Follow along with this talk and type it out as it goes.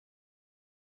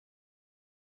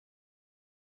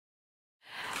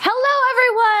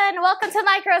welcome to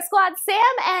Micro Squad. Sam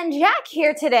and Jacq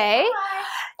here today.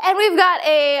 Hi. And we've got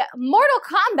a Mortal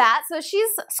Kombat, so she's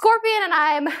Scorpion and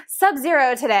I'm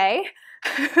Sub-Zero today.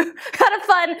 Kind of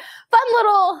fun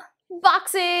little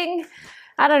boxing,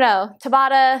 I don't know,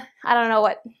 Tabata, I don't know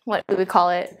what we would call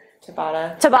it.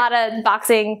 Tabata,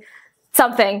 boxing,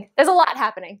 something. There's a lot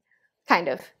happening, kind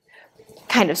of,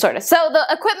 sort of. So the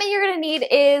equipment you're gonna need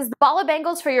is the Bala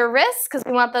Bangles for your wrists, because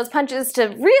we want those punches to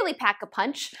really pack a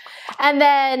punch. And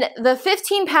then the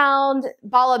 15-pound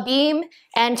Bala beam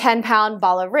and 10-pound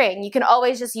Bala ring. You can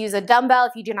always just use a dumbbell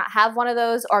if you do not have one of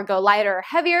those, or go lighter or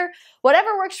heavier,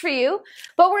 whatever works for you.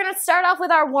 But we're gonna start off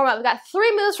with our warm-up. We've got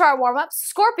 3 moves for our warm-up.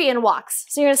 Scorpion walks.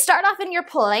 So you're gonna start off in your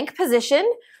plank position.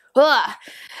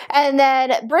 And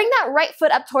then bring that right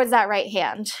foot up towards that right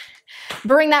hand.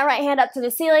 Bring that right hand up to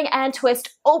the ceiling and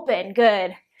twist open.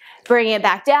 Good. Bring it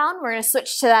back down. We're going to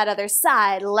switch to that other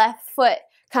side. Left foot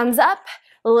comes up,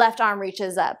 left arm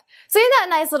reaches up. So get that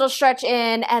nice little stretch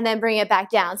in and then bring it back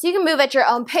down. So you can move at your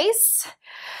own pace,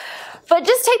 but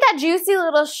just take that juicy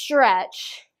little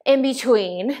stretch in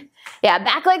between. Yeah,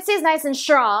 back leg stays nice and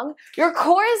strong. Your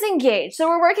core is engaged. So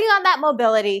we're working on that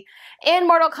mobility. In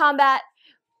Mortal Kombat,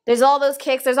 there's all those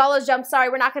kicks, there's all those jumps. Sorry,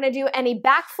 we're not gonna do any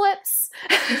backflips.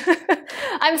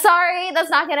 I'm sorry, that's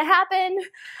not gonna happen.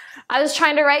 I was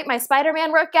trying to write my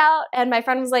Spider-Man workout and my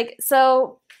friend was like,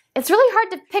 so it's really hard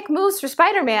to pick moves for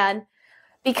Spider-Man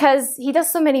because he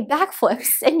does so many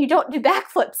backflips and you don't do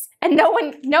backflips and no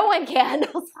one can.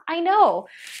 I know,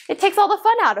 it takes all the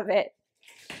fun out of it.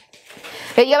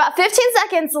 But you have about 15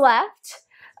 seconds left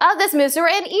of this move. So we're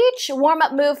in each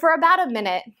warm-up move for about a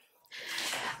minute.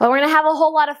 But we're gonna have a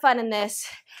whole lot of fun in this.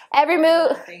 Every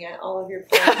move. Laughing at all of your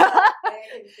plans. I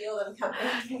can feel them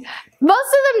coming. Most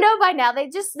of them know by now. They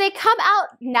come out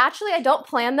naturally. I don't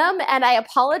plan them, and I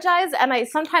apologize. And I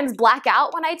sometimes black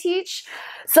out when I teach,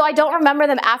 so I don't remember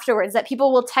them afterwards. That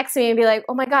people will text me and be like,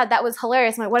 "Oh my God, that was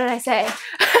hilarious." I'm like, "What did I say?"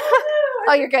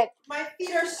 Oh, you're good. My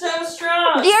feet are so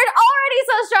strong. You're already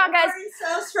so strong, guys. Already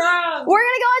so strong. We're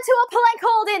gonna go into a plank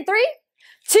hold in 3,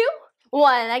 2,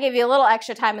 1. I gave you a little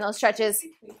extra time in those stretches.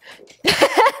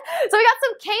 So we got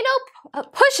some Kano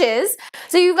pushes.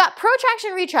 So you've got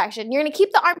protraction, retraction. You're gonna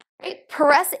keep the arm straight,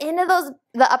 press into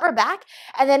the upper back,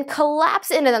 and then collapse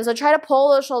into them. So try to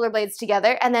pull those shoulder blades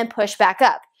together and then push back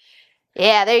up.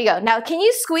 Yeah, there you go. Now, can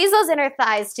you squeeze those inner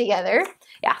thighs together?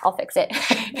 Yeah, I'll fix it.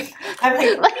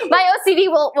 My OCD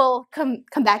will come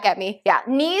back at me. Yeah,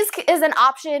 knees is an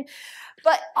option,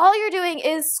 but all you're doing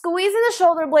is squeezing the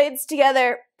shoulder blades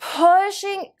together,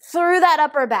 pushing through that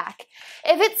upper back.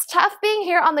 If it's tough being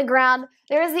here on the ground,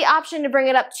 there is the option to bring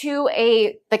it up to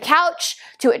the couch,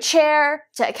 to a chair,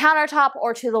 to a countertop,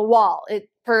 or to the wall.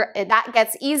 That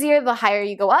gets easier the higher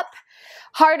you go up.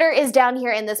 Harder is down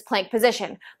here in this plank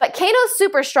position. But Kano's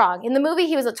super strong. In the movie,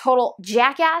 he was a total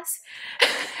jackass.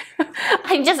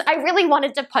 I really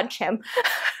wanted to punch him.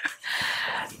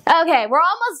 Okay, we're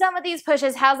almost done with these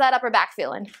pushes. How's that upper back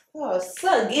feeling? Oh,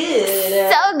 so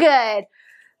good. So good.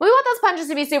 We want those punches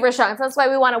to be super strong, so that's why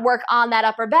we want to work on that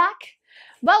upper back.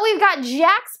 But we've got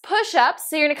Jacq's push-ups,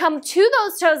 so you're going to come to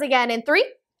those toes again in 3,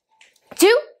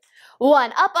 2,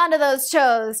 1. Up onto those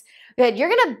toes. Good. You're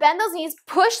going to bend those knees,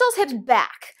 push those hips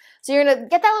back. So you're going to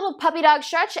get that little puppy dog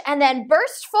stretch and then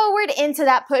burst forward into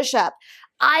that push-up.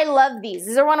 I love these.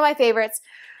 These are one of my favorites.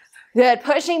 Good.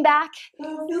 Pushing back.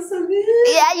 Oh, it feels so good.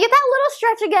 Yeah, you get that little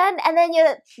stretch again, and then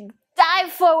you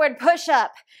dive forward, push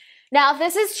up. Now, if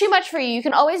this is too much for you, you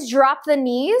can always drop the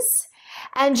knees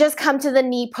and just come to the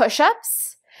knee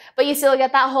push-ups, but you still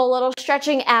get that whole little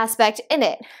stretching aspect in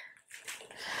it.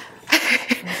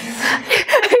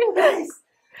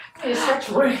 I stretch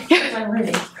more because I'm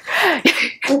ready.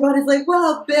 My body's like,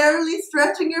 wow, barely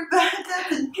stretching your back.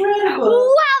 That's incredible.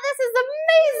 Wow, this is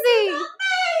amazing.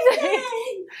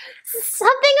 Amazing.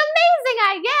 Something amazing,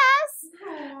 I guess.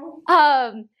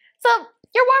 So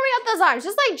you're warming up those arms,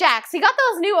 just like Jacq. So you got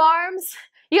those new arms.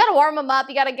 You got to warm them up.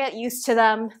 You got to get used to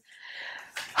them.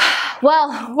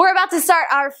 Well, we're about to start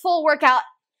our full workout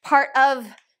part of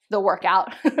the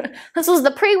workout. This was the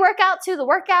pre-workout to the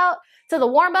workout to the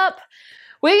warm-up.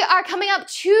 We are coming up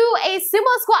to a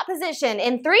sumo squat position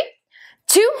in 3,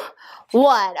 2,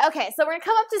 1. Okay, so we're gonna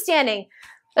come up to standing.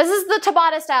 This is the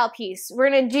Tabata style piece. We're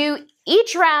gonna do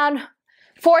each round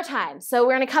 4 times. So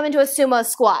we're gonna come into a sumo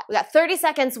squat. We got 30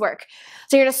 seconds work.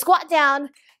 So you're gonna squat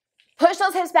down, push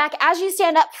those hips back. As you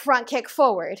stand up, front kick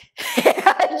forward.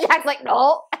 Jacq's like,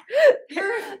 no.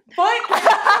 Your foot is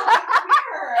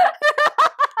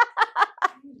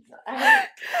here.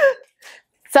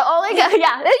 So only go, yeah,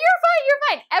 you're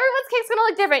fine. Everyone's kick's gonna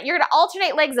look different. You're gonna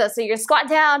alternate legs though. So you're gonna squat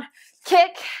down,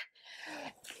 kick,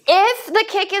 If the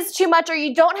kick is too much or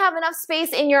you don't have enough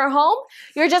space in your home,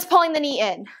 you're just pulling the knee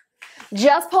in.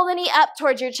 Just pull the knee up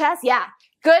towards your chest. Yeah,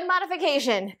 good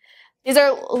modification. These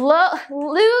are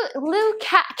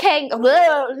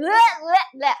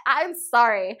I'm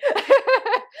sorry.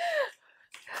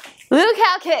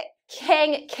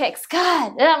 Kang kicks.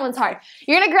 God, that one's hard.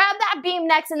 You're gonna grab that beam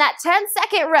next in that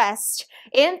 10-second rest.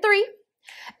 In 3,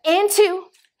 in 2,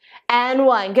 and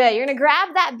 1. Good. You're gonna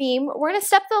grab that beam. We're gonna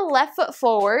step the left foot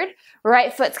forward.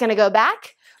 Right foot's gonna go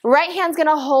back. Right hand's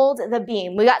gonna hold the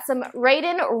beam. We got some right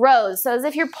in rows. So as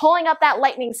if you're pulling up that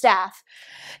lightning staff.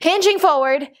 Hinging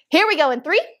forward. Here we go in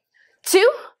 3,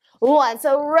 2, 1.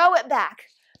 So row it back.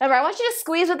 Remember, I want you to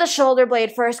squeeze with the shoulder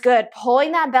blade first. Good.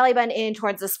 Pulling that belly button in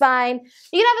towards the spine.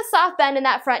 You can have a soft bend in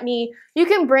that front knee. You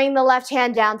can bring the left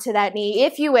hand down to that knee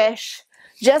if you wish,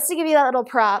 just to give you that little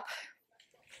prop.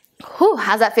 Whew,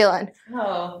 how's that feeling?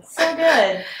 Oh, so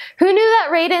good. Who knew that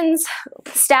Raiden's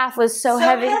staff was so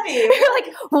heavy? You're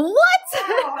like, what?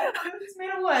 Wow, I thought it was just made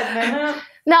of wood.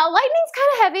 Now, lightning's kind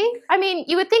of heavy. I mean,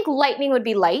 you would think lightning would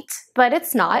be light, but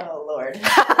it's not. Oh, Lord.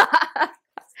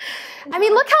 I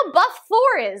mean, look how buff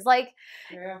Thor is. Like,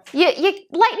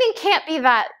 lightning can't be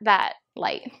that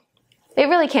light. It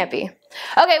really can't be.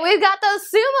 Okay, we've got those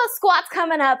sumo squats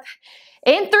coming up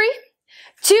in 3,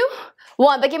 2,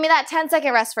 1. But give me that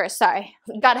 10-second rest first. Sorry,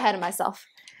 got ahead of myself.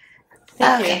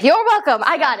 Thank you. You're welcome.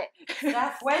 I got it.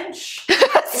 Staff wench.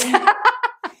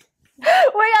 We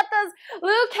got those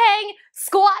Liu Kang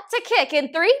squat to kick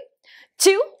in 3,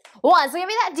 2, 1. So give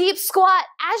me that deep squat.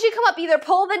 As you come up, either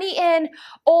pull the knee in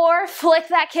or flick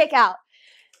that kick out.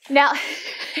 Now,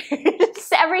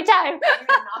 just every time. You're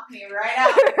gonna knock me right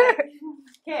out.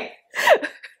 Kick.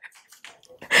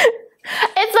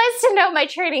 It's nice to know my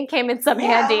training came in some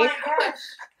handy. Oh my gosh.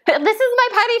 This is my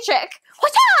potty trick.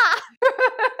 Whatcha?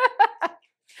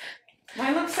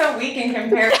 Mine looks so weak in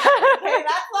comparison. Okay,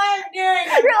 that's why I'm doing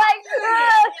it. You're like,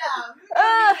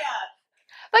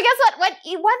 but guess what?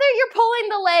 Whether you're pulling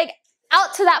the leg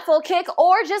out to that full kick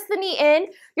or just the knee in,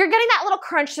 you're getting that little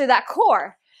crunch through that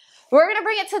core. We're going to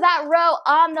bring it to that row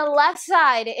on the left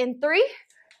side in 3,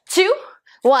 2,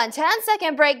 1.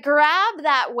 10-second break. Grab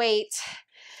that weight.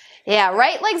 Yeah,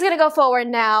 right leg's going to go forward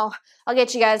now. I'll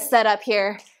get you guys set up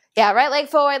here. Yeah, right leg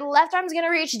forward. Left arm's going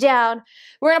to reach down.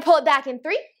 We're going to pull it back in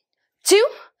 3, 2,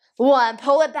 1.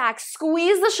 Pull it back.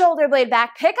 Squeeze the shoulder blade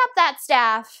back. Pick up that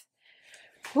staff.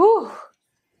 Whew.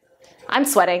 I'm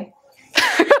sweating.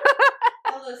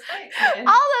 All those kicks, man.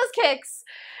 All those kicks.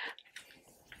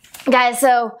 Guys,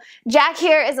 so Jacq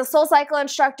here is a SoulCycle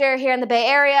instructor here in the Bay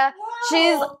Area. Wow.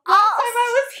 She's Last time I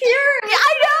was here. Yeah,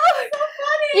 I know. So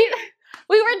funny.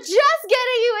 We were just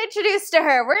getting you introduced to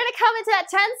her. We're going to come into that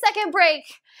 10-second break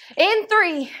in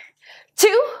 3,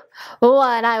 2,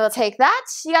 1. I will take that.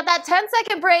 You got that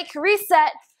 10-second break.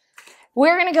 Reset.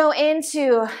 We're going to go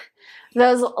into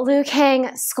those Liu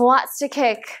Kang squats to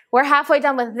kick. We're halfway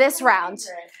done with this round.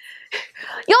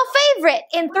 Your favorite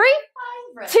in 3,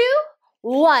 2,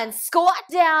 1. Squat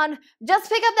down. Just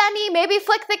pick up that knee. Maybe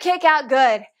flick the kick out.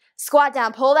 Good. Squat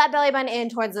down. Pull that belly button in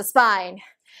towards the spine.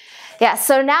 Yeah,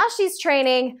 so now she's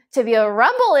training to be a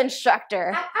rumble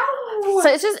instructor. Ow. So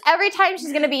it's just every time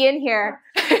she's going to be in here,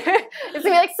 it's going to be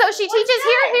like, so she teaches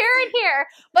here, here, and here.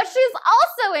 But she's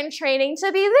also in training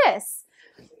to be this.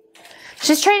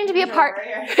 She's training to be a part.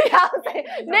 Warrior.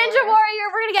 Ninja Warrior.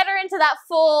 We're going to get her into that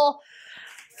full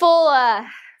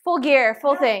gear,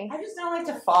 full thing. I just don't like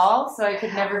to fall, so I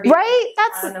could never be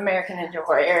That's an American Ninja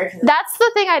Warrior. That's the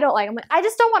thing I don't like. I'm like, I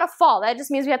just don't want to fall. That just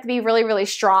means we have to be really, really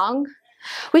strong.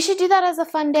 We should do that as a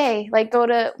fun day, like go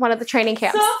to one of the training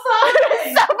camps. So fun!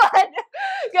 So fun.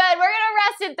 Good. We're gonna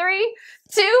rest in 3,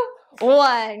 2,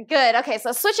 1. Good. Okay,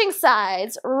 so switching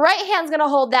sides. Right hand's gonna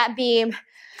hold that beam.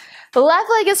 The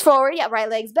left leg is forward. Yeah, right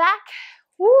leg's back.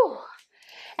 Woo.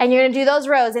 And you're gonna do those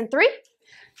rows in 3,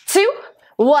 2,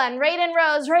 1. Right in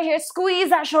rows, right here.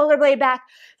 Squeeze that shoulder blade back.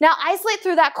 Now isolate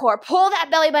through that core. Pull that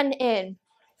belly button in.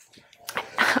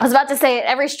 I was about to say it,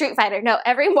 every Street Fighter. No,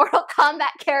 every Mortal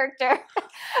Kombat character.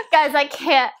 Guys, I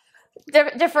can't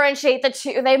differentiate the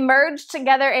two. They merge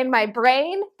together in my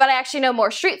brain, but I actually know more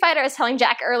Street Fighter. I was telling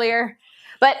Jacq earlier.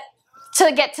 But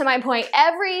to get to my point,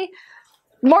 every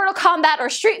Mortal Kombat or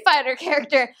Street Fighter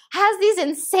character has these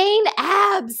insane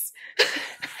abs.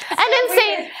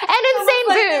 insane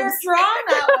boobs. They're drawn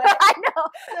that way. I know.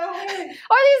 So weird.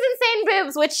 Or these insane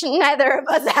boobs, which neither of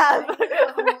us have.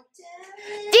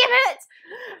 Damn it!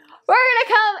 We're gonna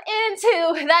come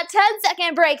into that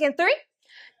 10-second break in 3,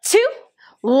 2,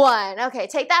 1. Okay,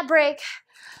 take that break.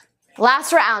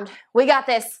 Last round. We got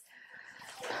this.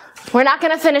 We're not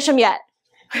gonna finish them yet.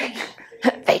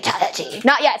 Fatality.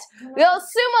 Not yet. We go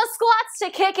sumo squats to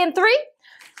kick in 3,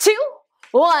 2,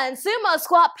 1. Sumo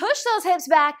squat, push those hips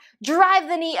back, drive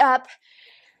the knee up.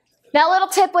 Now, a little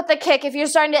tip with the kick, if you're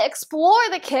starting to explore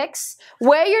the kicks,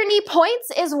 where your knee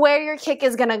points is where your kick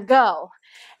is gonna go.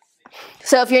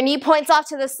 So if your knee points off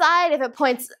to the side, if it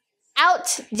points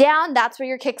out, down, that's where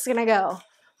your kick's gonna go.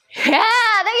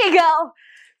 Yeah, there you go.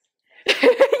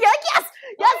 You're like, yes,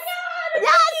 yes,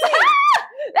 yes. There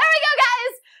we go,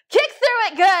 guys. Kick through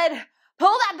it, good.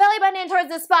 Pull that belly button in towards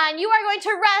the spine. You are going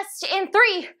to rest in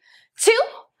 3, 2,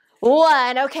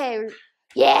 1. Okay,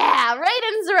 yeah, right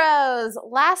ins rows.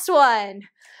 Last one.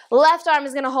 Left arm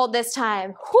is gonna hold this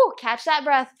time. Whew, catch that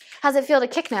breath. How's it feel to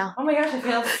kick now? Oh my gosh, it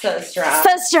feels so strong.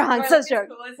 So strong, so strong.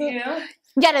 Cool as you.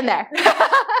 Get in there.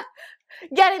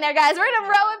 Get in there, guys. We're gonna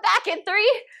row it back in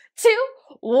 3, 2,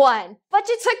 1. But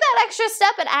you took that extra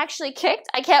step and actually kicked.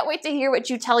 I can't wait to hear what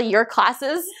you tell your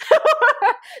classes.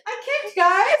 I kicked,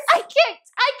 guys. I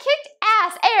kicked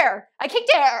ass, air. I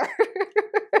kicked air.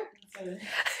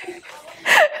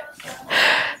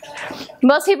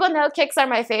 Most people know kicks are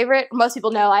my favorite. Most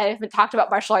people know I haven't talked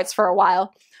about martial arts for a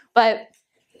while, but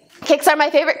kicks are my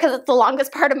favorite because it's the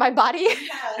longest part of my body.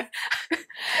 Yeah.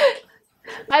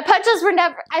 My punches were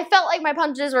never, I felt like my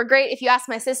punches were great. If you ask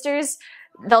my sisters,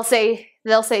 they'll say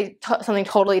something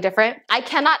totally different. I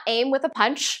cannot aim with a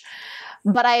punch,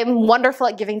 but I am wonderful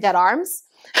at giving dead arms.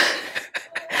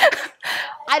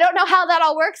 I don't know how that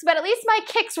all works, but at least my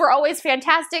kicks were always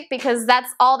fantastic because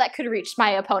that's all that could reach my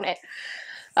opponent.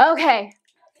 Okay,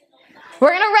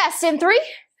 we're gonna rest in 3,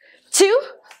 2,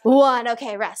 1.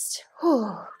 Okay, rest.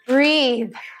 Whew.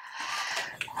 Breathe.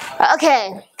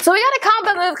 Okay, so we got a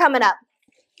combo move coming up.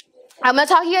 I'm gonna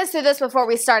talk you guys through this before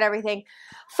we start everything.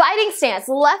 Fighting stance.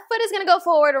 Left foot is gonna go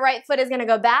forward, right foot is gonna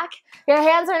go back. Your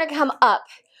hands are gonna come up.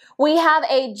 We have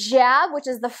a jab, which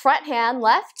is the front hand,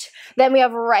 left. Then we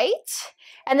have right.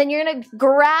 And then you're gonna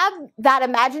grab that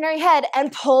imaginary head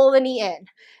and pull the knee in.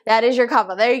 That is your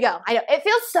combo. There you go. I know, it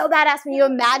feels so badass when you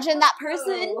imagine that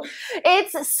person.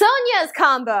 It's Sonia's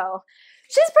combo.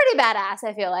 She's pretty badass,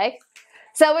 I feel like.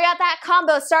 So we got that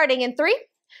combo starting in 3,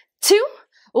 2,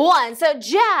 1. So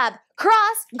jab,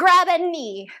 cross, grab, and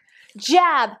knee.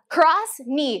 Jab, cross,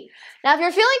 knee. Now if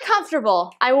you're feeling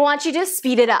comfortable, I want you to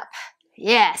speed it up.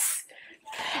 Yes.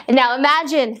 And now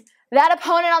imagine that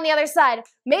opponent on the other side.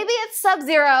 Maybe it's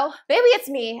Sub-Zero, maybe it's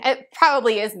me. It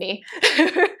probably is me. You're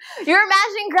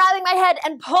imagining grabbing my head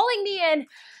and pulling me in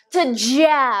to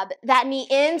jab that knee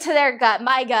into their gut,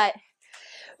 my gut.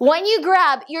 When you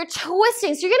grab, you're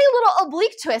twisting, so you're getting a little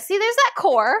oblique twist. See, there's that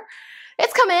core.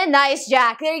 It's coming in. Nice,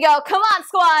 Jacq. There you go. Come on,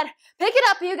 squad. Pick it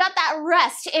up. You got that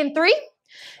rest in 3,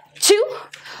 2,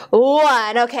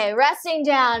 1. Okay, resting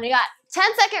down. You got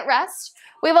 10-second rest.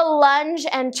 We have a lunge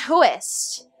and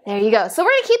twist. There you go. So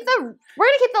we're gonna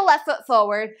keep the left foot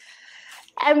forward,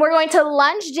 and we're going to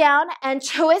lunge down and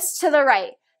twist to the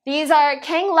right. These are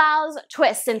Kang Lao's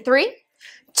twists in 3,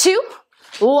 2,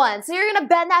 1. So you're gonna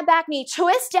bend that back knee,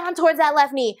 twist down towards that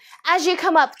left knee. As you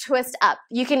come up, twist up.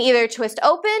 You can either twist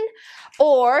open,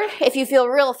 or if you feel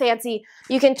real fancy,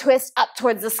 you can twist up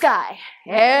towards the sky.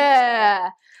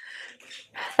 Yeah.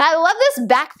 I love this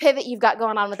back pivot you've got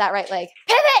going on with that right leg.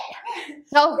 Pivot!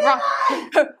 No,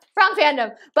 wrong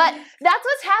fandom. But that's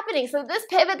what's happening. So this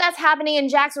pivot that's happening in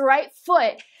Jack's right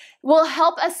foot will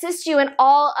help assist you in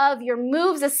all of your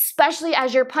moves, especially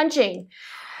as you're punching.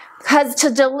 Because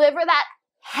to deliver that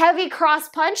heavy cross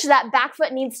punch, that back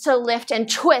foot needs to lift and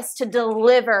twist to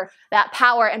deliver that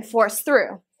power and force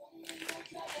through.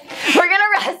 We're gonna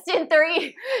rest in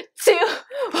 3, 2,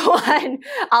 1.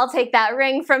 I'll take that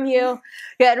ring from you.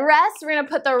 Good, rest. We're gonna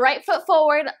put the right foot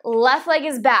forward, left leg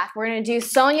is back. We're gonna do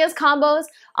Sonia's combos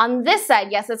on this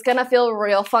side. Yes, it's gonna feel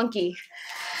real funky.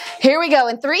 Here we go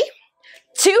in 3,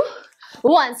 2,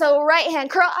 1. So right hand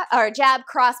cross, or jab,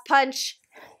 cross, punch.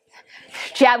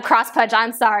 Jab, cross, punch,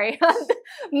 I'm sorry.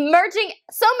 Merging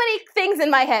so many things in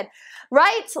my head.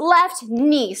 Right, left,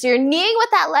 knee. So you're kneeing with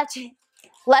that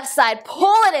left side,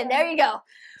 pull it in, there you go.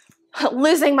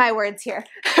 Losing my words here.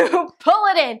 Pull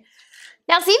it in.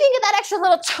 Now see if you can get that extra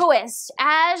little twist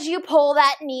as you pull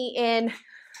that knee in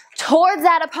towards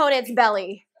that opponent's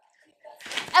belly.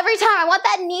 Every time, I want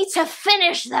that knee to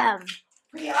finish them.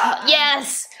 Yeah.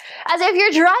 Yes. As if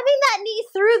you're driving that knee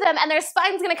through them and their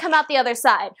spine's gonna come out the other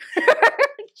side.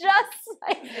 Just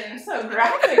like You're so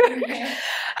graphic.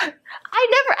 I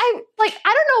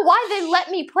don't know why they let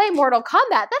me play Mortal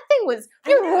Kombat. That thing was,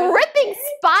 you're ripping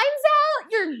spines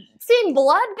out, you're seeing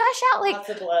blood gush out, like lots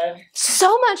of blood.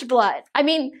 so much blood. I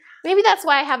mean, maybe that's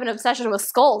why I have an obsession with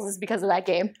skulls, is because of that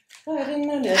game. Oh, I didn't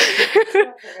notice.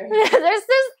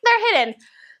 They're hidden.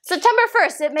 September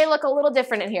 1st, it may look a little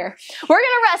different in here. We're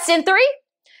gonna rest in 3,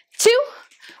 2,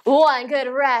 1. Good,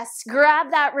 rest.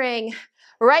 Grab that ring.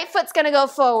 Right foot's gonna go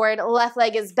forward, left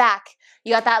leg is back.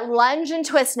 You got that lunge and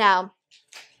twist now.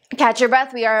 Catch your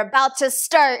breath, we are about to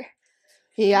start.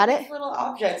 You got it? These little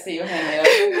objects that you hand me,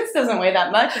 like, this doesn't weigh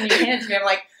that much, and you hand it to me, I'm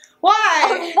like, why?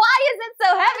 Why is it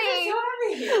so heavy?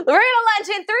 It's so heavy. We're gonna lunge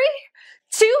in 3,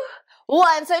 2,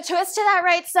 1. So twist to that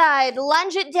right side,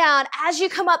 lunge it down. As you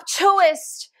come up,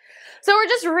 twist. So we're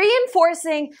just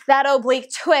reinforcing that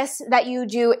oblique twist that you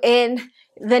do in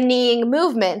the kneeing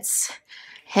movements.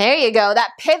 There you go,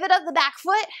 that pivot of the back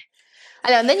foot. I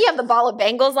know, and then you have the ball of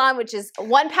Bangles on, which is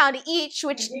 1 pound each,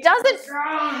 which doesn't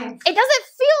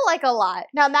feel like a lot.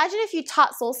 Now imagine if you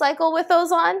taught Soul Cycle with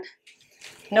those on.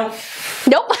 Nope.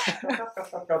 Nope.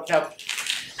 Nope.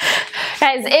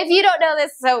 Guys, if you don't know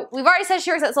this, so we've already said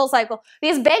she works at Soul Cycle.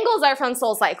 These Bangles are from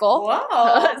Soul Cycle.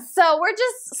 Whoa. So we're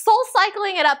just soul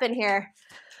cycling it up in here.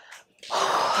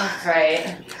 That's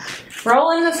right.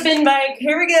 Rolling the spin bike.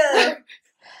 Here we go.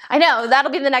 I know,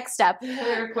 that'll be the next step. What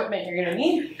other equipment you're gonna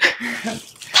need? I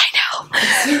know.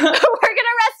 We're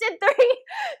gonna rest in 3,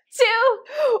 2,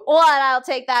 1. I'll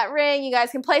take that ring. You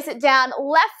guys can place it down.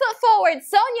 Left foot forward.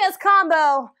 Sonia's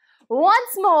combo.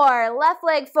 Once more. Left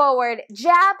leg forward.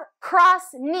 Jab,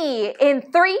 cross, knee. In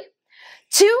 3,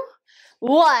 2,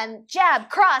 1. Jab,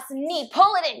 cross, knee.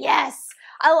 Pull it in. Yes.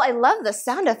 Oh, I love the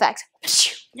sound effect.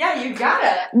 Yeah, you got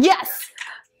it. Yes.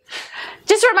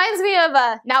 Just reminds me of,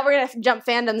 now we're going to jump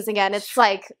fandoms again. It's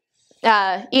like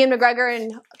Ian McGregor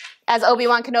and as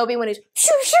Obi-Wan Kenobi when he's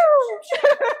shoo shoo.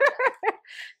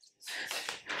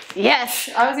 Yes.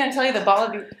 I was gonna tell you the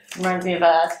Bala reminds me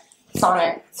of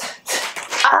Sonic.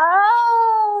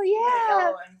 Oh,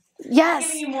 yeah. Yes.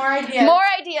 Giving you more ideas. More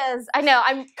ideas. I know.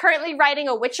 I'm currently writing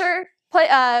a Witcher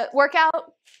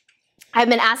workout. I've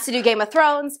been asked to do Game of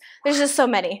Thrones. There's just so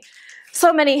many.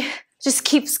 So many.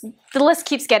 The list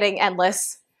keeps getting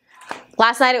endless.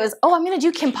 Last night it was, oh, I'm going to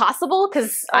do Kim Possible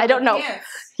because I don't know.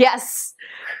 Yes.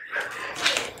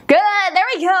 Good. There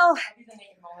we go.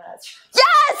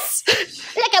 Yes!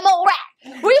 Like a mole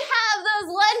rat. We have those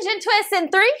lunge and twists in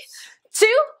 3,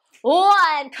 2,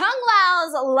 1. Kung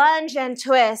Lao's lunge and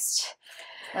twist.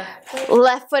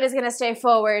 Left foot is going to stay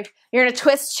forward. You're going to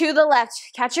twist to the left.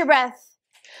 Catch your breath.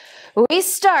 We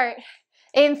start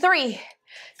in 3,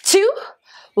 2,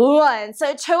 1. So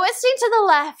twisting to the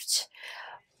left.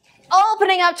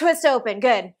 Opening up, twist open.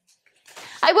 Good.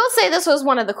 I will say this was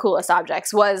one of the coolest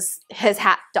objects, was his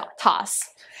hat toss.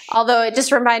 Although it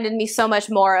just reminded me so much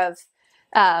more of,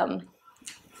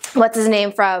 what's his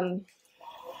name from,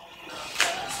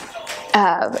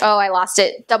 oh, I lost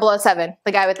it, 007,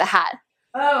 the guy with the hat.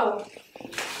 Oh.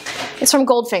 It's from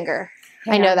Goldfinger.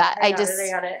 I know that. I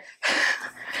got it.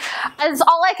 It's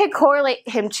all I could correlate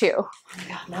him to. Oh my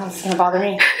God, now it's going to bother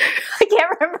me. I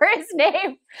can't remember his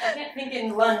name. I can't think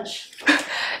in lunch.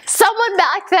 Someone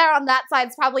back there on that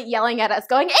side's probably yelling at us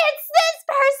going, it's this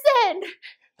person!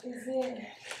 Is it?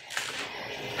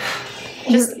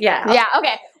 Just, yeah. Yeah,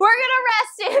 okay. We're going to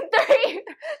rest in 3,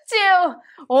 2,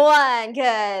 1.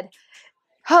 Good.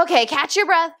 Okay, catch your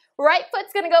breath. Right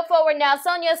foot's going to go forward now.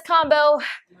 Sonia's combo.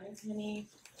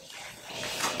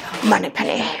 Money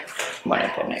penny.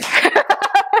 Hands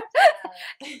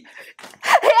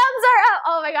are up.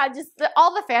 Oh my God, just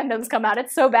all the fandoms come out.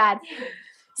 It's so bad.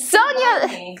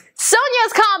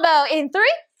 Sonia's combo in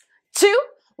 3, 2,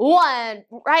 1.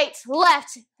 Right,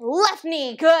 left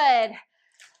knee. Good.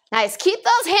 Nice. Keep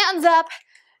those hands up.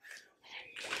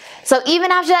 So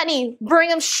even after that knee, bring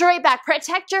them straight back.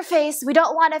 Protect your face. We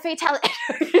don't want a fatality.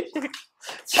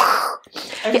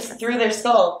 I just threw their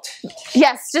skull.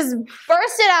 Yes, just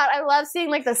burst it out. I love seeing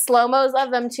like the slow-mos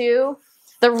of them too.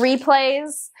 The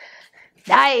replays.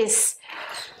 Nice.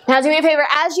 Now do me a favor.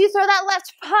 As you throw that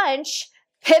left punch,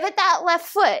 pivot that left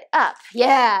foot up.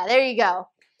 Yeah, there you go.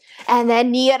 And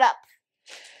then knee it up.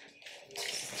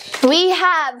 We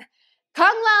have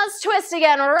Kung Lao's twist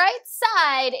again. Right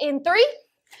side in 3,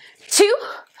 2,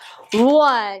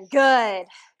 1. Good.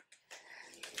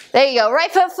 There you go.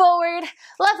 Right foot forward.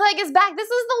 Left leg is back. This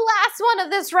is the last one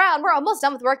of this round. We're almost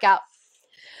done with workout.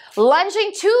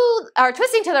 Lunging to, or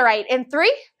twisting to the right in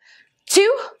 3,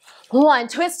 2, 1.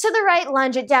 Twist to the right,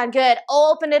 lunge it down. Good.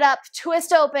 Open it up.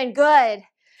 Twist open. Good.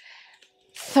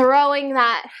 Throwing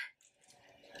that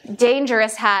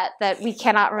dangerous hat that we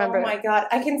cannot remember. Oh my God.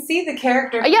 I can see the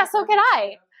character. Yeah, so can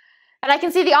I. And I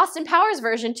can see the Austin Powers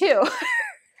version too.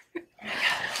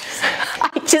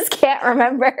 I just can't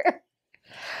remember.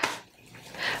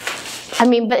 I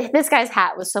mean, but this guy's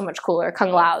hat was so much cooler,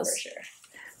 Kung Lao's. For sure.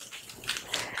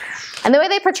 And the way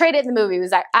they portrayed it in the movie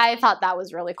was, I thought that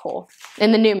was really cool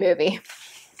in the new movie.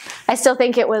 I still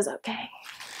think it was okay.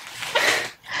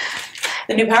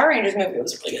 The new Power Rangers movie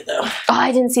was really good, though. Oh,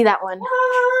 I didn't see that one.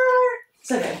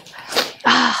 It's okay.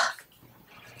 Ah,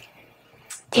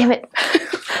 damn it.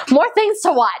 More things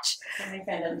to watch. So many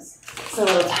fandoms. So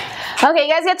little time. Okay,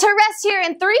 you guys get to rest here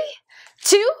in 3,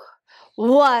 2,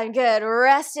 1. Good.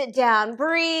 Rest it down.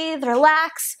 Breathe.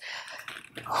 Relax.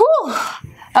 Whew.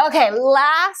 Okay,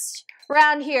 last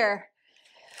round here.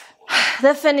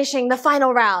 The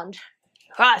final round.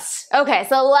 Us. Okay,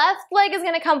 so left leg is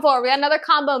going to come forward. We got another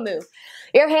combo move.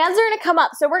 Your hands are going to come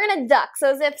up, so we're going to duck.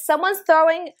 So as if someone's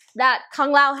throwing that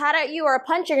Kung Lao hat at you or a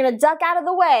punch, you're going to duck out of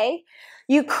the way.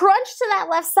 You crunch to that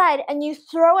left side, and you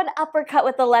throw an uppercut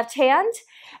with the left hand,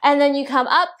 and then you come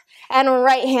up and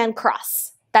right hand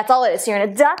cross. That's all it is. So you're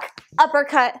going to duck,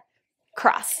 uppercut,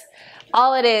 cross.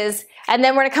 All it is. And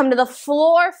then we're going to come to the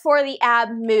floor for the ab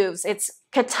moves. It's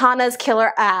Katana's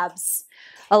killer abs.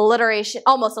 Alliteration,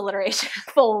 almost alliteration,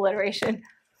 full alliteration.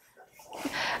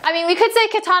 I mean, we could say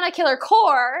Katana killer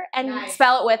core and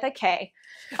spell it with a K.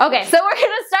 Okay, so we're going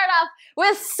to start off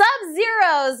with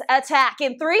Sub-Zero's attack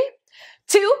in 3,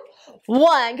 2,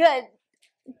 1. Good.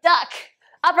 Duck,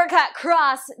 uppercut,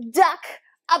 cross, duck,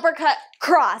 uppercut,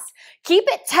 cross. Keep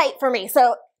it tight for me.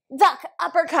 So duck,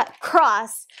 uppercut,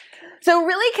 cross. So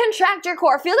really contract your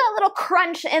core. Feel that little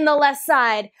crunch in the left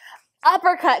side.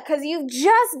 Uppercut, because you've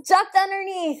just ducked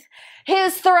underneath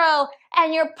his throw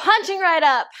and you're punching right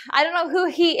up. I don't know who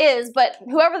he is, but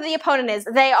whoever the opponent is,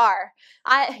 they are.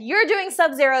 You're doing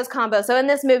Sub-Zero's combo, so in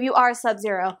this move you are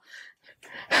Sub-Zero.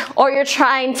 Or you're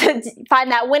trying to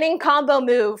find that winning combo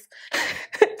move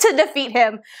to defeat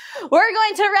him. We're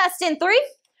going to rest in 3,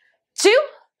 2,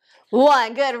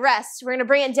 1. Good, rest. We're going to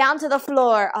bring it down to the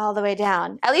floor, all the way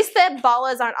down. At least the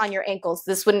ballas aren't on your ankles.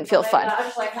 This wouldn't feel fun.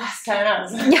 Gosh, like last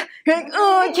time. Yeah, you're like,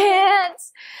 oh, I can't.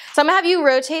 So I'm going to have you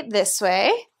rotate this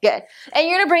way. Good. And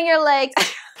you're going to bring your legs,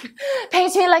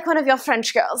 paint me like one of your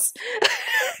French girls.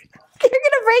 You're going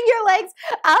to bring your legs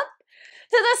up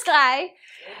to the sky.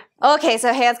 Okay,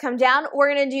 so hands come down.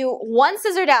 We're going to do 1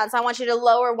 scissor down. So I want you to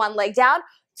lower 1 leg down.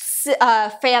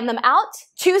 Fan them out.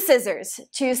 2 scissors.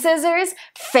 2 scissors.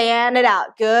 Fan it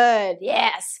out. Good.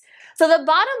 Yes. So the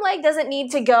bottom leg doesn't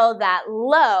need to go that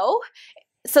low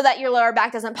so that your lower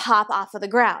back doesn't pop off of the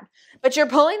ground. But you're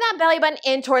pulling that belly button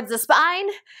in towards the spine.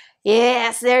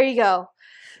 Yes, there you go.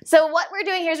 So what we're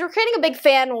doing here is we're creating a big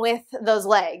fan with those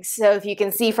legs. So if you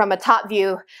can see from a top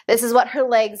view, this is what her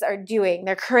legs are doing.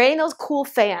 They're creating those cool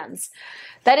fans.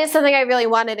 That is something I really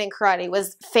wanted in karate,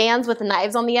 was fans with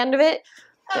knives on the end of it.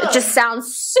 It just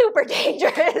sounds super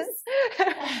dangerous.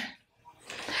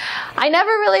 I never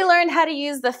really learned how to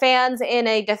use the fans in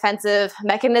a defensive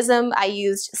mechanism. I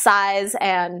used sais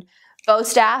and bow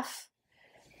staff.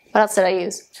 What else did I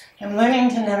use? I'm learning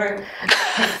to never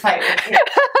fight with you.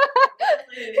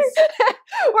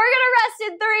 We're going to rest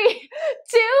in 3,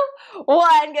 2,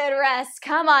 1. Good rest.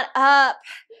 Come on up.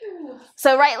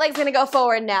 So right leg's going to go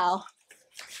forward now.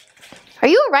 Are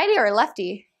you a righty or a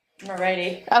lefty? I'm a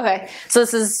righty. Okay, so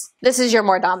this is your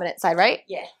more dominant side, right?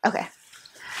 Yeah. Okay.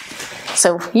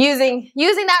 So using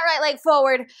that right leg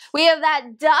forward, we have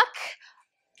that duck,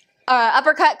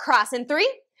 uppercut, cross in 3,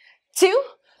 2,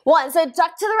 1. So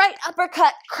duck to the right,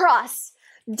 uppercut, cross.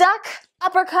 Duck,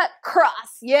 uppercut,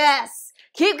 cross. Yes.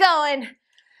 Keep going.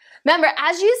 Remember,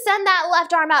 as you send that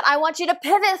left arm out, I want you to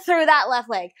pivot through that left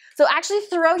leg. So actually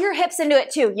throw your hips into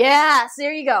it too. Yes,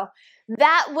 there you go.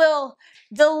 That will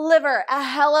deliver a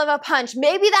hell of a punch.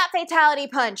 Maybe that fatality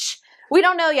punch. We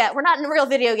don't know yet. We're not in a real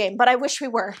video game, but I wish we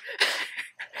were.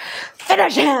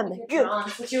 Finish him.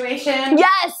 Situation.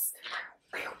 Yes.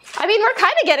 I mean, we're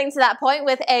kind of getting to that point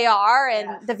with AR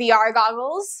and the VR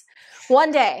goggles.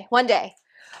 One day, one day.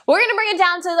 We're going to bring it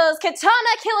down to those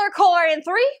Katana killer core in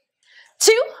 3,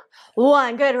 2,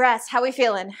 1. Good rest. How we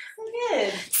feeling? So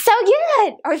good. So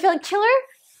good. Are we feeling killer?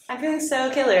 I'm feeling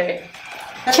so killer.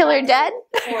 Killer dead?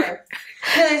 4.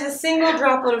 There's a single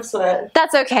droplet of sweat.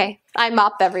 That's okay. I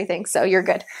mopped everything, so you're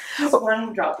good. Just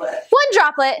 1 droplet. 1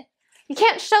 droplet. You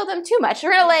can't show them too much.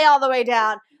 You're going to lay all the way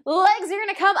down. Legs are going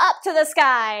to come up to the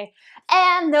sky.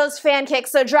 And those fan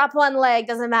kicks. So drop 1 leg.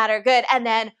 Doesn't matter. Good. And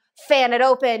then fan it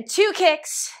open. 2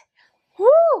 kicks. Woo!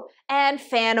 And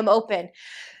fan them open.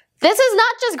 This is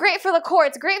not just great for the core.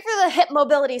 It's great for the hip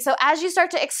mobility. So as you start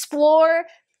to explore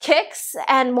kicks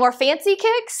and more fancy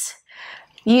kicks,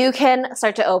 you can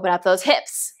start to open up those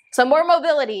hips. So more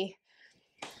mobility.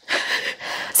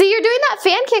 See, you're doing that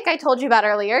fan kick I told you about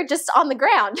earlier, just on the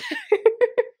ground.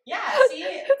 Yeah,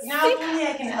 see? Now only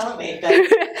I can elevate that.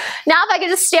 Now if I can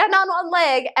just stand on 1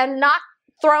 leg and not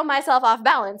throw myself off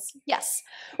balance. Yes.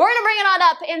 We're going to bring it on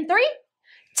up in 3,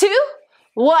 2,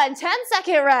 1.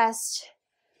 10-second rest.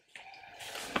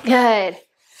 Good.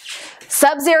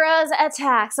 Sub-zeros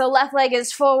attack. So left leg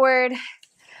is forward.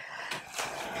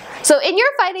 So in your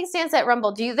fighting stance at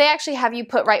Rumble, do they actually have you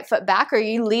put right foot back, or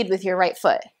you lead with your right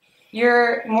foot?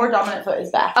 Your more dominant foot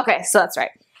is back. Okay, so that's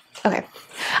right. Okay.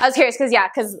 I was curious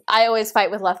because I always fight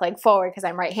with left leg forward because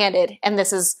I'm right-handed, and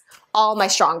this is all my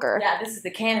stronger. Yeah, this is the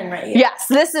cannon right here. Yes,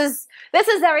 this is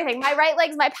everything. My right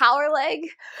leg's my power leg.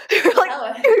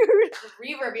 Like, the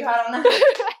reverb you had on that.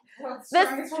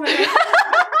 This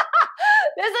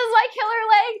is my killer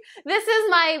leg. This is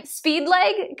my speed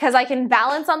leg because I can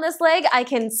balance on this leg. I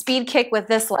can speed kick with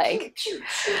this leg.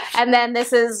 And then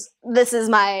this is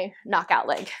my knockout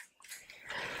leg.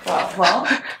 Well.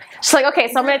 She's like,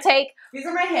 okay, so I'm going to take... These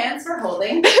are my hands for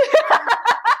holding.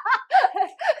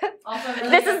 Also,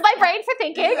 this is my brain for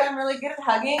thinking. I'm really good at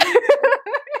hugging.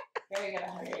 Very good at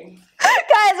hugging.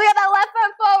 Guys, we got that left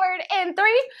foot forward in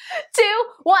 3, 2,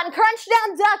 1. Crunch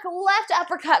down, duck, left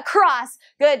uppercut, cross.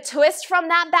 Good. Twist from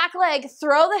that back leg.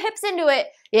 Throw the hips into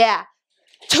it. Yeah.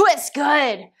 Twist.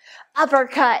 Good.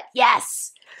 Uppercut.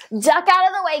 Yes. Duck out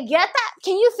of the way. Get that.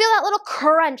 Can you feel that little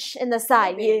crunch in the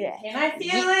side? Yeah. Can I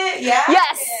feel it? Yeah.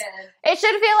 Yes. It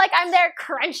should feel like I'm there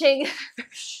crunching.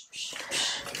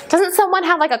 Doesn't someone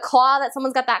have like a claw that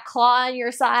someone's got that claw on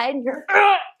your side?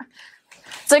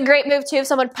 It's a great move too. If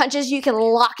someone punches you, you can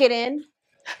lock it in.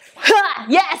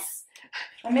 Yes.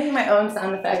 I'm making my own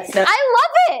sound effects. I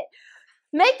love it.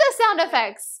 Make the sound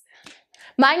effects.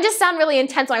 Mine just sound really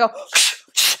intense when I go.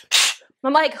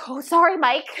 I'm like, oh, sorry,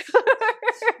 Mike. He's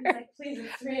like, please,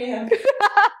 it's 3 a.m.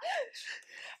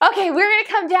 Okay, we're going to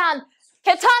come down.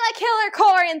 Katana killer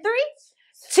core in 3,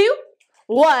 2,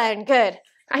 1. Good.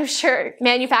 I'm sure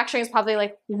manufacturing is probably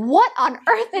like, what on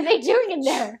earth are they doing in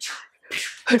there?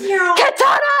 Katana!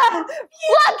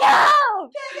 Look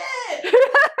out! Get it!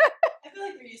 I feel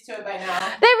like they're used to it by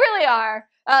now. They really are.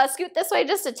 Scoot this way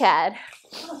just a tad.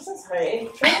 Oh, so sorry.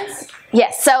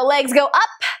 Yes, so legs go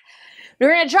up.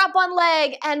 We're going to drop one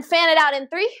leg and fan it out in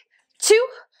 3, 2,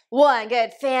 1.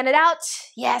 Good. Fan it out.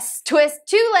 Yes. Twist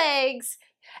 2 legs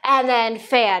and then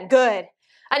fan. Good.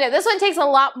 I know this one takes a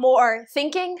lot more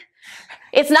thinking.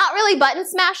 It's not really button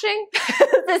smashing.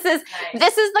 This is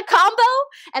the combo,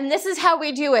 and this is how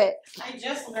we do it. I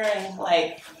just learned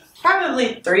like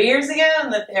probably 3 years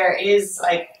ago that there is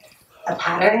like a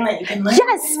pattern that you can learn.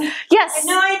 Yes. Yes. I had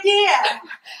no idea.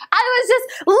 I was just,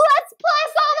 let's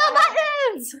press all the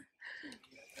buttons.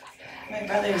 My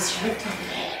brother was tricked on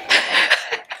me.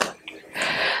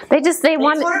 They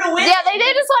wanted to win. Yeah, they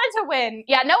just wanted to win.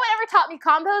 Yeah, no one ever taught me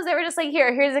combos. They were just like,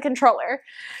 here's a controller.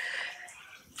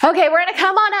 Okay, we're gonna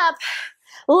come on up.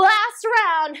 Last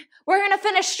round. We're gonna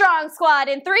finish strong squad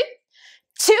in 3,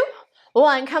 2,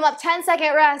 1. Come up,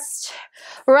 10-second rest.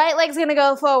 Right leg's gonna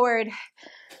go forward.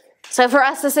 So for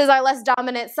us, this is our less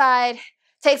dominant side.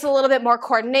 Takes a little bit more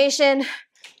coordination.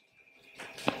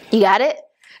 You got it?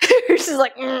 She's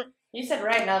like, You said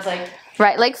right, and I was like,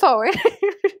 right leg forward.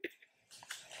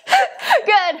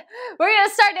 Good. We're going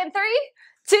to start in 3,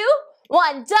 2,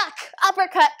 1. Duck,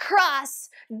 uppercut, cross.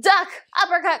 Duck,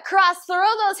 uppercut, cross. Throw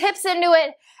those hips into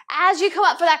it as you come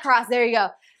up for that cross. There you go.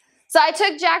 So I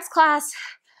took Jack's class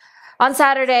on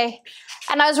Saturday,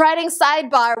 and I was riding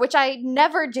sidebar, which I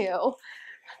never do.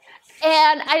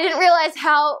 And I didn't realize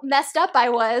how messed up I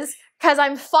was because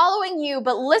I'm following you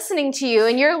but listening to you,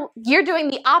 and you're doing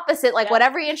the opposite, like what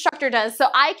every instructor does. So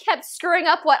I kept screwing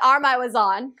up what arm I was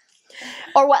on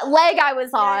or what leg I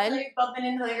was on. Like bumping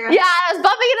into the girl. Yeah, I was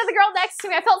bumping into the girl next to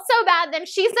me. I felt so bad. Then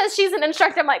she says she's an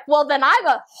instructor. I'm like, well, then I'm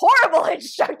a horrible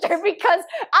instructor because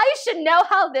I should know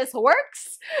how this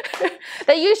works.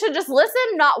 That you should just listen,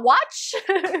 not watch.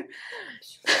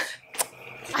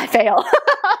 I fail.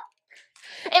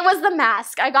 It was the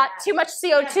mask. I got too much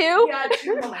CO2. Yeah,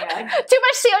 oh my God. Too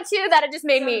much CO2 that it just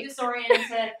made me disoriented.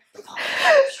 Okay,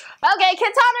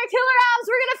 Katana killer abs.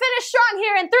 We're gonna finish strong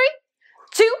here in 3,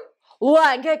 2,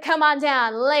 1. Good. Come on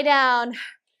down. Lay down.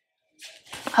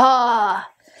 Ah.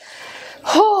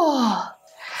 Oh.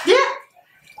 Yeah.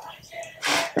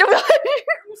 I'm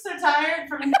so tired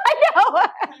from I know.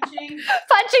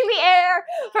 Punching the air,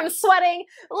 from sweating.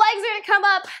 Legs are gonna come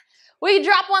up. We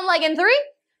drop one leg in 3,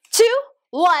 2,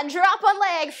 1. Drop one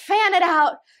leg, fan it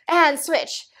out, and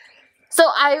switch.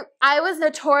 So I was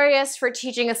notorious for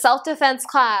teaching a self-defense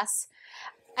class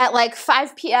at like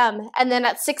 5 p.m. and then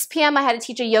at 6 p.m. I had to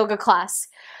teach a yoga class.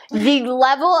 The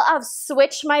level of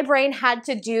switch my brain had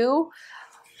to do,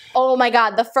 oh my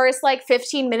God, the first like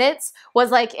 15 minutes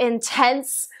was like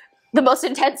intense, the most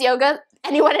intense yoga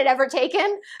anyone had ever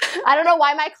taken. I don't know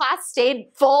why my class stayed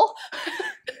full.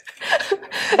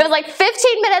 It was like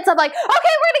 15 minutes of like, okay,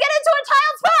 we're gonna get into a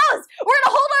child's pose. We're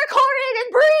gonna hold our core in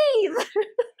and breathe.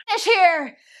 Finish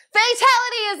here.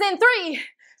 Fatality is in 3,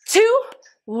 2,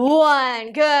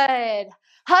 1. Good.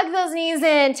 Hug those knees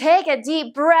in. Take a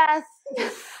deep breath.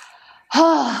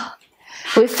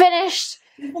 We finished.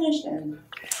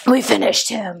 We finished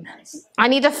him. I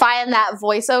need to find that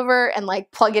voiceover and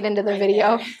like plug it into the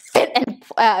video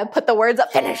and put the words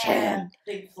up. Finish him.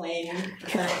 Big flame.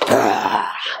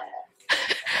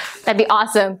 That'd be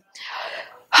awesome.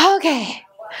 Okay.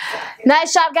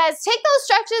 Nice job, guys. Take those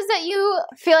stretches that you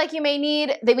feel like you may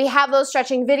need. We have those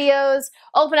stretching videos.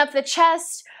 Open up the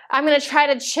chest. I'm going to try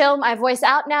to chill my voice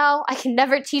out now. I can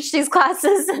never teach these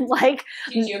classes and like...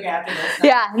 Teach yoga after this.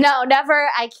 Yeah, no, never.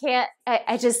 I can't.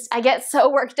 I get so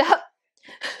worked up.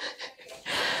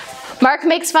 Mark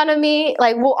makes fun of me.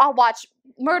 Like, I'll watch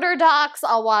murder docs,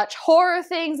 I'll watch horror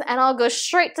things, and I'll go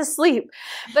straight to sleep.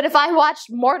 But if I watch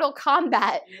Mortal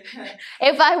Kombat,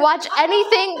 if I watch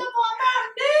anything,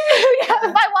 if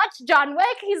I watch John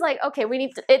Wick, he's like, okay, we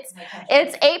need to, it's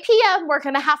 8 p.m. We're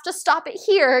gonna have to stop it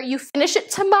here. You finish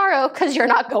it tomorrow because you're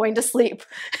not going to sleep.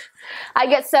 I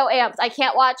get so amped. I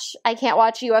can't watch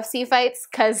UFC fights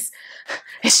because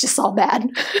it's just all bad.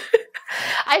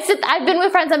 I've been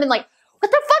with friends, I've been like, what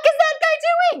the fuck is that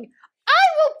guy doing?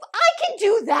 I can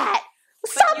do that.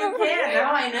 Stop. But you can,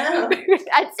 now I know.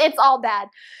 It's all bad.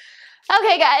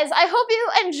 Okay, guys, I hope you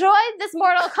enjoyed this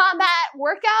Mortal Kombat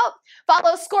workout.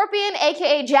 Follow Scorpion,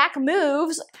 aka Jacq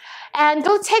Moves, and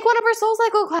go take one of her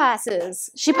SoulCycle classes.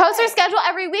 She posts her schedule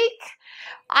every week.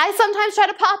 I sometimes try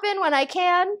to pop in when I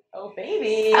can. Oh,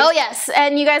 baby. Oh, yes,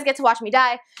 and you guys get to watch me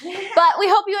die. But we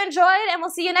hope you enjoyed, and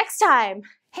we'll see you next time.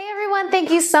 Hey everyone,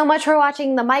 thank you so much for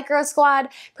watching the Micro Squad.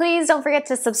 Please don't forget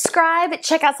to subscribe,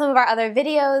 check out some of our other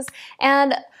videos,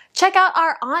 and check out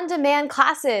our on-demand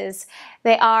classes.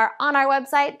 They are on our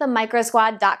website,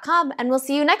 themicrosquad.com, and we'll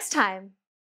see you next time.